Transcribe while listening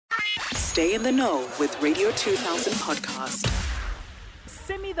Stay in the know with Radio 2000 podcast.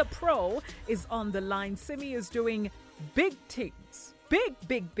 Simi the Pro is on the line. Simi is doing big things.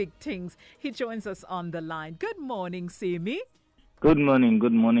 Big things. He joins us on the line. Good morning, Simi. Good morning,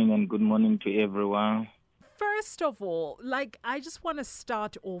 and good morning to everyone. First of all, I just want to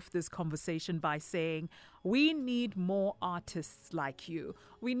start off this conversation by saying we need more artists like you.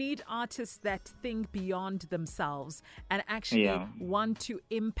 We need artists that think beyond themselves and actually want to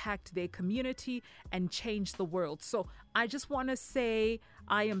impact their community and change the world. So I just want to say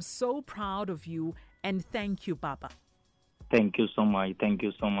I am so proud of you and thank you, Baba. Thank you so much.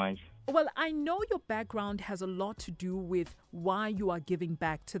 Well, I know your background has a lot to do with why you are giving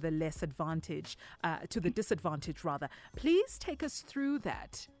back to the disadvantaged rather. Please take us through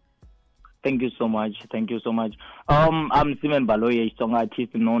that. Thank you so much. I'm Simon Baloye, a song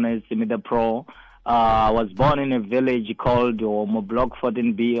artist known as Simi the Pro. I was born in a village called Omo Block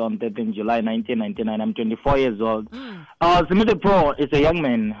 14B on 13 July 1999. I'm 24 years old. Simi the Pro is a young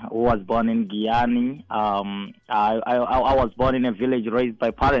man who was born in Guyana. I was born in a village raised by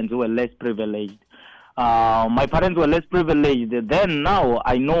parents who were less privileged. My parents were less privileged. Then now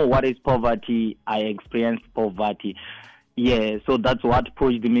I know what is poverty. I experienced poverty. Yeah, so that's what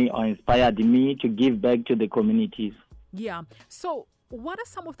pushed me or inspired me to give back to the communities. Yeah. So what are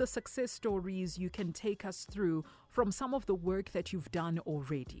some of the success stories you can take us through from some of the work that you've done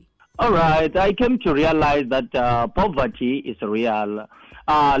already? All right. I came to realize that poverty is real.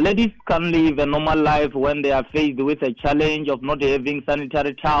 Ladies can't live a normal life when they are faced with a challenge of not having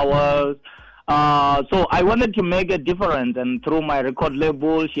sanitary towels. So I wanted to make a difference, and through my record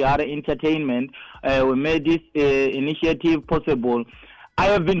label, Shiara Entertainment, we made this initiative possible. I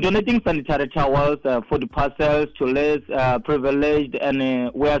have been donating sanitary towels, food parcels to less privileged,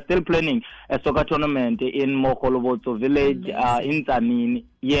 and we are still planning a soccer tournament in Mokoloboto village in Tanin,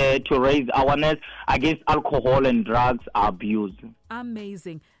 to raise awareness against alcohol and drugs abuse.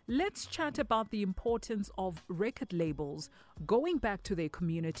 Amazing. Let's chat about the importance of record labels going back to their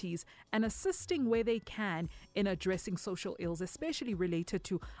communities and assisting where they can in addressing social ills, especially related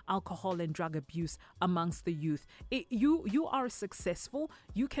to alcohol and drug abuse amongst the youth. You are successful.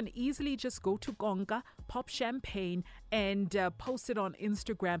 You can easily just go to Gonga, pop champagne, and post it on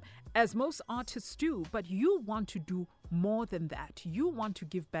Instagram, as most artists do. But you want to do more than that. You want to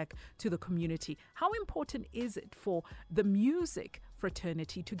give back to the community. How important is it for the music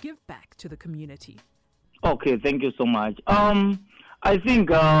fraternity to give back to the community? Okay, thank you so much. I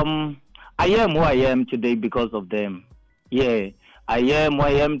think I am who I am today because of them. Yeah, I am who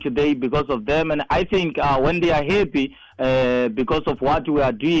I am today because of them, and I think when they are happy because of what we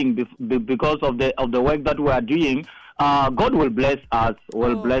are doing, because of the work that we are doing, God will bless us,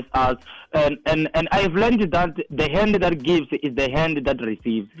 and I've learned that the hand that gives is the hand that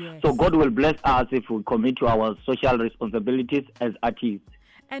receives. Yes. So God will bless us if we commit to our social responsibilities as artists.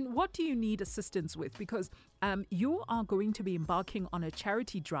 And what do you need assistance with? Because you are going to be embarking on a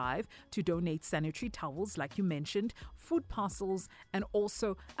charity drive to donate sanitary towels, like you mentioned, food parcels, and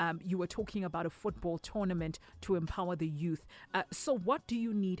also you were talking about a football tournament to empower the youth. So what do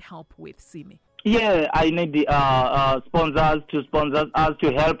you need help with, Simi? Yeah, I need the sponsors to sponsor us,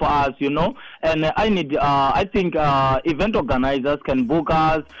 to help us, and I need, I think event organizers can book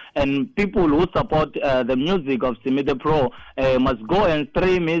us, and people who support the music of Simi the Pro must go and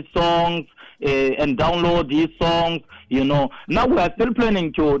stream his songs and download his songs, Now we are still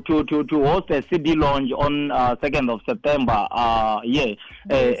planning to host a CD launch on 2nd of September,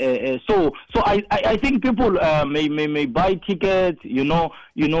 So I think people may buy tickets, We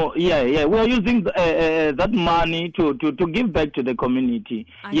are using that money to give back to the community.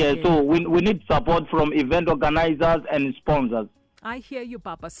 So we need support from event organizers and sponsors. I hear you,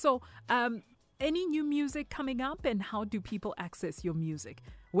 Papa. So, any new music coming up, and how do people access your music?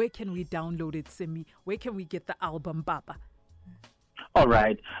 Where can we download it, Simi? Where can we get the album, Papa? All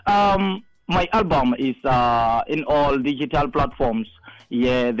right. My album is in all digital platforms.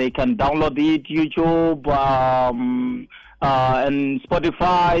 Yeah, they can download it, YouTube, and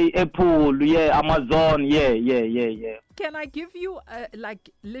Spotify, Apple, Amazon, Can I give you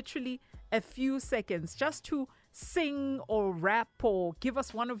literally a few seconds just to sing or rap or give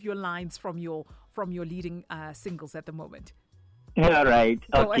us one of your lines from your leading singles at the moment? All right.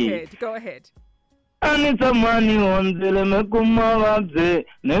 Go ahead. Anitamani onzele mekumavabze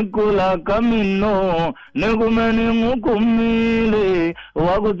nekula kamino nekumeni mukumile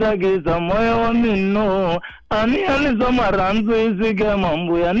wakutagiza moyo wa mino ani anizomaranzu izike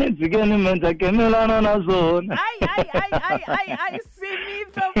mambuya nizikeni menza kemelana na zona. I Simi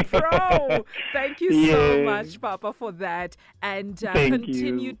the Pro. Thank you so much, Papa, for that, and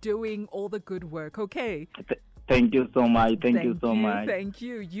continue doing all the good work. Okay. Thank you so much. Thank you so much. Thank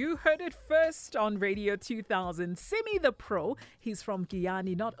you. You heard it first on Radio 2000. Simi the Pro. He's from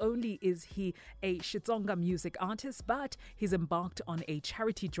Giyani. Not only is he a Xitsonga music artist, but he's embarked on a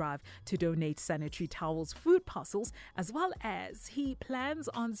charity drive to donate sanitary towels, food parcels, as well as he plans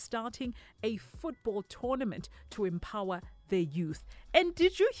on starting a football tournament to empower their youth. And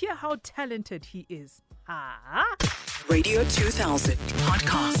did you hear how talented he is? Radio 2000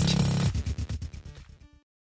 podcast.